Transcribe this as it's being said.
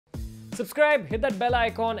Subscribe, hit that bell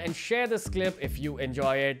icon, and share this clip if you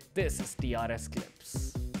enjoy it. This is TRS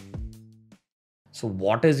Clips. So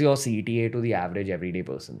what is your CTA to the average everyday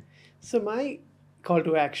person? So my call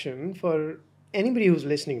to action for anybody who's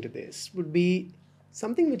listening to this would be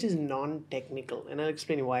something which is non-technical, and I'll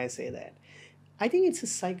explain why I say that. I think it's a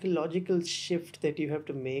psychological shift that you have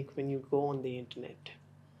to make when you go on the internet.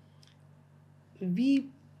 We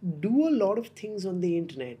do a lot of things on the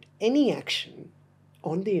internet, any action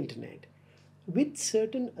on the internet, with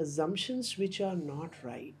certain assumptions which are not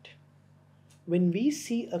right. When we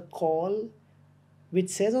see a call which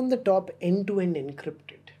says on the top end-to-end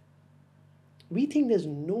encrypted, we think there's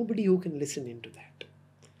nobody who can listen into that.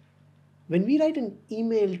 When we write an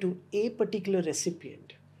email to a particular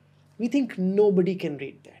recipient, we think nobody can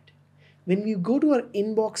read that. When we go to our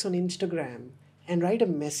inbox on Instagram and write a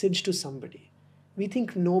message to somebody, we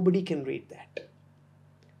think nobody can read that.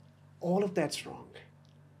 All of that's wrong.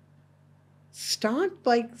 Start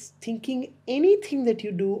by thinking anything that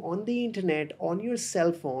you do on the internet, on your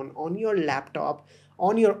cell phone, on your laptop,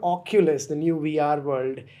 on your Oculus, the new VR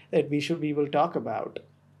world that we will talk about.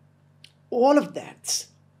 All of that,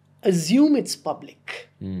 assume it's public.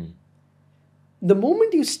 The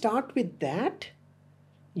moment you start with that,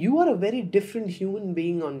 you are a very different human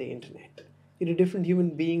being on the internet. You're a different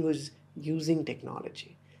human being who's using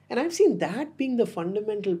technology. And I've seen that being the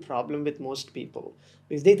fundamental problem with most people.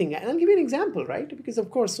 Because they think, and I'll give you an example, right? Because of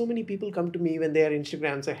course, so many people come to me when their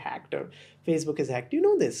Instagrams are hacked or Facebook is hacked. You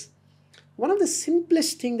know this. One of the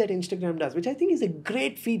simplest thing that Instagram does, which I think is a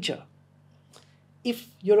great feature, if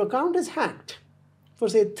your account is hacked for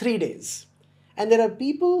say 3 days, and there are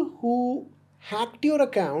people who hacked your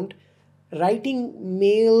account writing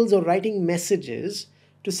mails or writing messages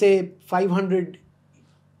to say 500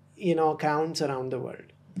 accounts around the world.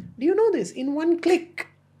 Do you know this? In one click,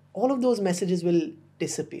 all of those messages will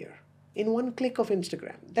disappear. In one click of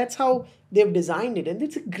Instagram. That's how they've designed it. And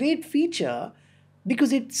it's a great feature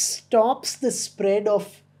because it stops the spread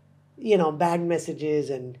of bad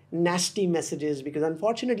messages and nasty messages, because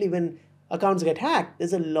unfortunately when accounts get hacked,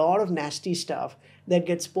 there's a lot of nasty stuff that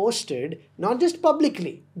gets posted, not just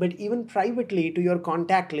publicly, but even privately to your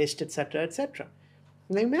contact list, etc., etc.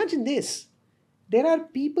 Now imagine this. There are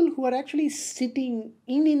people who are actually sitting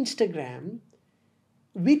in Instagram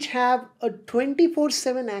which have a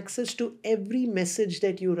 24/7 access to every message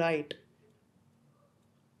that you write.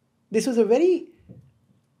 This was a very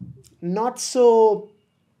not so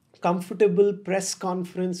comfortable press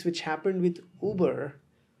conference which happened with Uber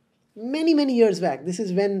many, many years back. This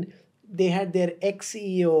is when they had their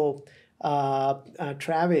ex-CEO,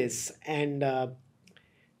 Travis, and a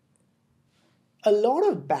lot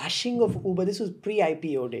of bashing of Uber. This was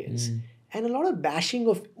pre-IPO days. And a lot of bashing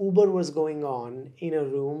of Uber was going on in a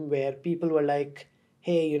room where people were like,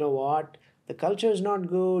 hey, you know what? The culture is not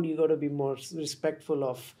good. You got to be more respectful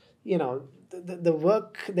of, the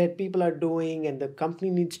work that people are doing, and the company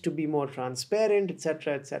needs to be more transparent,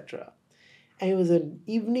 etc., etc. And it was an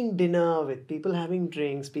evening dinner with people having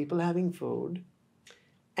drinks, people having food.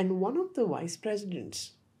 And one of the vice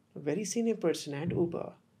presidents, a very senior person at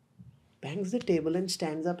Uber, bangs the table and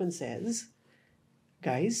stands up and says,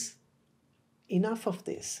 guys, enough of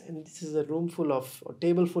this. And this is a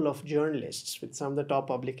table full of journalists with some of the top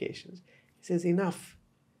publications. He says, enough.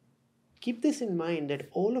 Keep this in mind that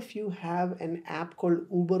all of you have an app called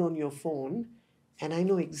Uber on your phone, and I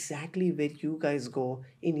know exactly where you guys go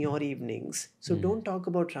in your evenings. So don't talk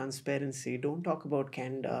about transparency, don't talk about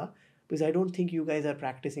candor, because I don't think you guys are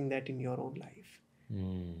practicing that in your own life.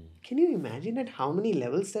 Can you imagine at how many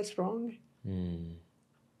levels that's wrong?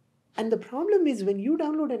 And the problem is when you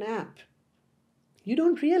download an app, you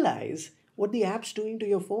don't realize what the app's doing to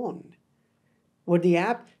your phone.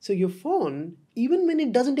 So your phone, even when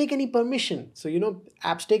it doesn't take any permission, so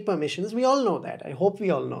apps take permissions, we all know that. I hope we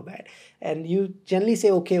all know that. And you generally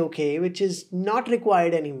say, okay, which is not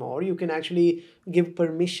required anymore. You can actually give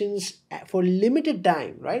permissions for limited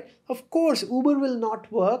time, right? Of course, Uber will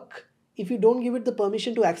not work if you don't give it the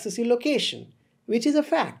permission to access your location, which is a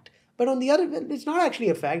fact. But on the other hand, it's not actually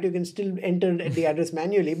a fact. You can still enter the address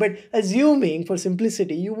manually. But assuming for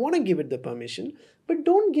simplicity, you want to give it the permission, but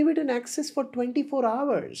don't give it an access for 24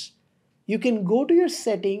 hours. You can go to your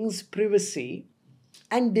settings, privacy,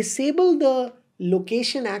 and disable the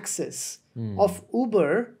location access of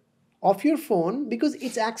Uber of your phone, because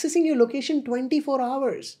it's accessing your location 24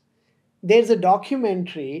 hours. There's a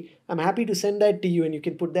documentary. I'm happy to send that to you, and you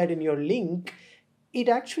can put that in your link. It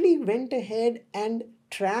actually went ahead and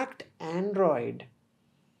tracked Android,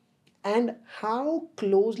 and how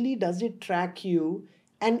closely does it track you.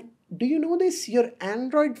 And do you know this? Your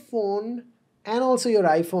Android phone and also your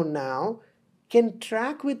iPhone now can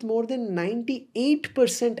track with more than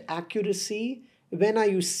 98% accuracy when are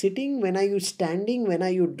you sitting, when are you standing, when are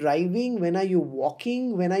you driving, when are you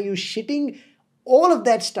walking, when are you shitting, all of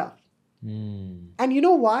that stuff. And you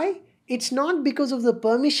know why? It's not because of the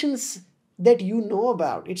permissions that you know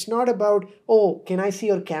about. It's not about, oh, can I see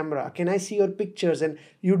your camera? Can I see your pictures? And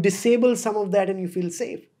you disable some of that and you feel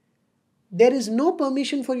safe. There is no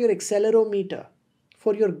permission for your accelerometer,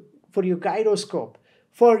 for your gyroscope,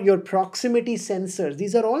 for your proximity sensors.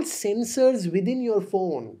 These are all sensors within your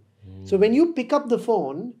phone. So when you pick up the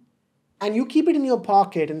phone and you keep it in your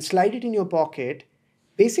pocket and slide it in your pocket,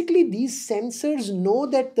 basically these sensors know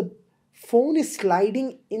that the phone is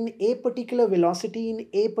sliding in a particular velocity, in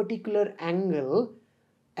a particular angle,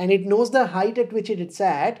 and it knows the height at which it's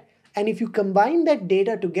at. And if you combine that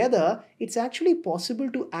data together, it's actually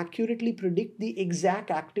possible to accurately predict the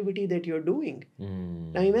exact activity that you're doing.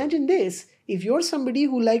 Now imagine this, if you're somebody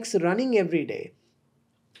who likes running every day,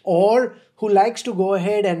 or who likes to go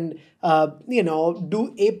ahead and go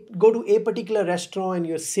to a particular restaurant and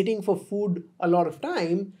you're sitting for food a lot of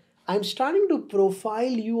time, I'm starting to profile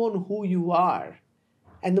you on who you are.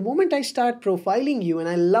 And the moment I start profiling you, and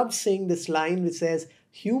I love saying this line which says,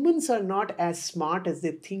 humans are not as smart as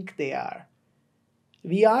they think they are.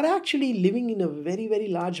 We are actually living in a very, very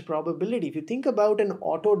large probability. If you think about an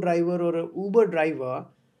auto driver or an Uber driver,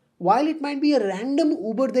 while it might be a random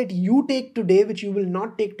Uber that you take today, which you will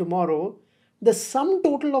not take tomorrow, the sum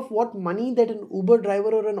total of what money that an Uber driver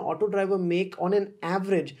or an auto driver make on an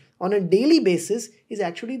average, on a daily basis, is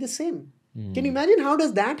actually the same. Can you imagine how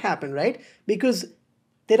does that happen, right? Because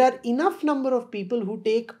there are enough number of people who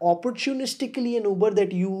take opportunistically an Uber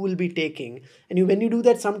that you will be taking. And when you do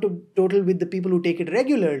that sum total with the people who take it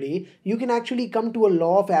regularly, you can actually come to a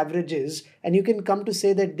law of averages, and you can come to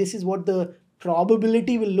say that this is what the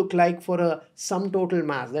probability will look like for a sum total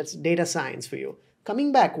mass. That's data science for you.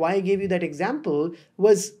 Coming back, why I gave you that example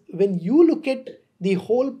was when you look at the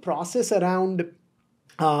whole process around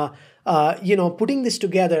putting this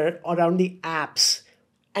together around the apps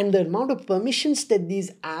and the amount of permissions that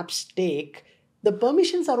these apps take, the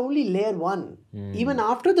permissions are only layer one. Even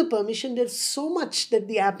after the permission, there's so much that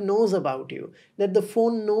the app knows about you, that the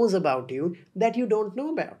phone knows about you, that you don't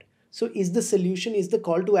know about. So is the solution, is the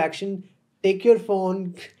call to action, take your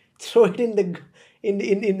phone, throw it in the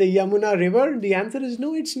Yamuna river? The answer is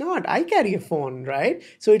no, it's not. I carry a phone, right?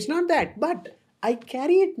 So it's not that. But I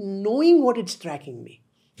carry it knowing what it's tracking me.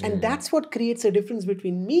 And that's what creates a difference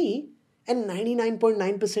between me and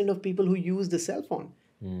 99.9% of people who use the cell phone.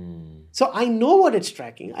 So I know what it's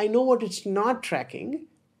tracking. I know what it's not tracking.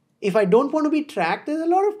 If I don't want to be tracked, there's a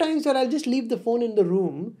lot of times where I'll just leave the phone in the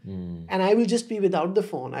room and I will just be without the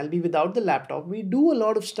phone. I'll be without the laptop. We do a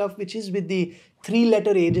lot of stuff which is with the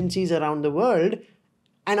 3-letter agencies around the world.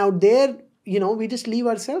 And out there, we just leave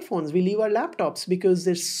our cell phones. We leave our laptops because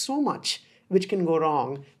there's so much which can go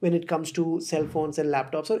wrong when it comes to cell phones and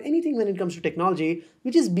laptops, or anything when it comes to technology,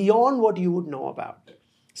 which is beyond what you would know about.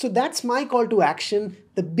 So that's my call to action,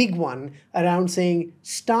 the big one, around saying,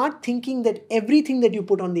 start thinking that everything that you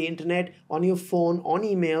put on the internet, on your phone, on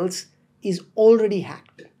emails, is already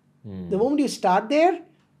hacked. The moment you start there,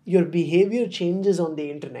 your behavior changes on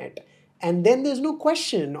the internet. And then there's no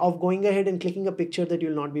question of going ahead and clicking a picture that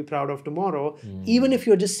you'll not be proud of tomorrow. Even if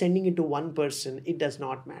you're just sending it to one person, it does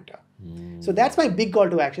not matter. So that's my big call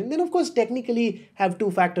to action. Then, of course, technically have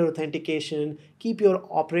two-factor authentication, keep your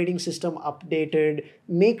operating system updated,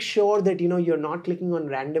 make sure that you're not clicking on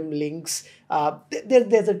random links.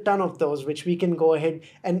 There's a ton of those which we can go ahead.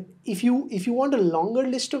 And if you want a longer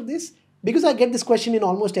list of this, because I get this question in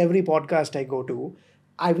almost every podcast I go to,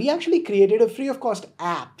 we actually created a free of cost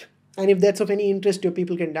app. And if that's of any interest to you,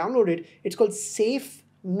 people can download it. It's called Safe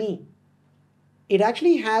Me. It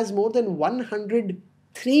actually has more than 100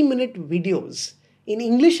 3-minute videos in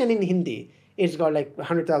English and in Hindi. It's got like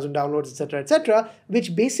 100,000 downloads, etc.,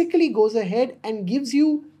 which basically goes ahead and gives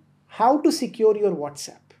you how to secure your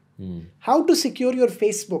WhatsApp, how to secure your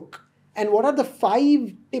Facebook, and what are the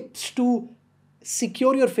 5 tips to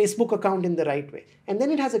secure your Facebook account in the right way. And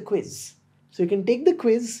then it has a quiz. So you can take the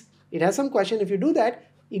quiz. It has some question. If you do that,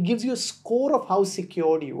 it gives you a score of how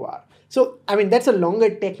secured you are. So, that's a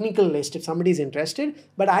longer technical list if somebody's interested.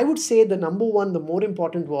 But I would say the number one, the more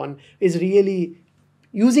important one, is really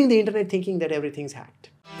using the internet thinking that everything's hacked.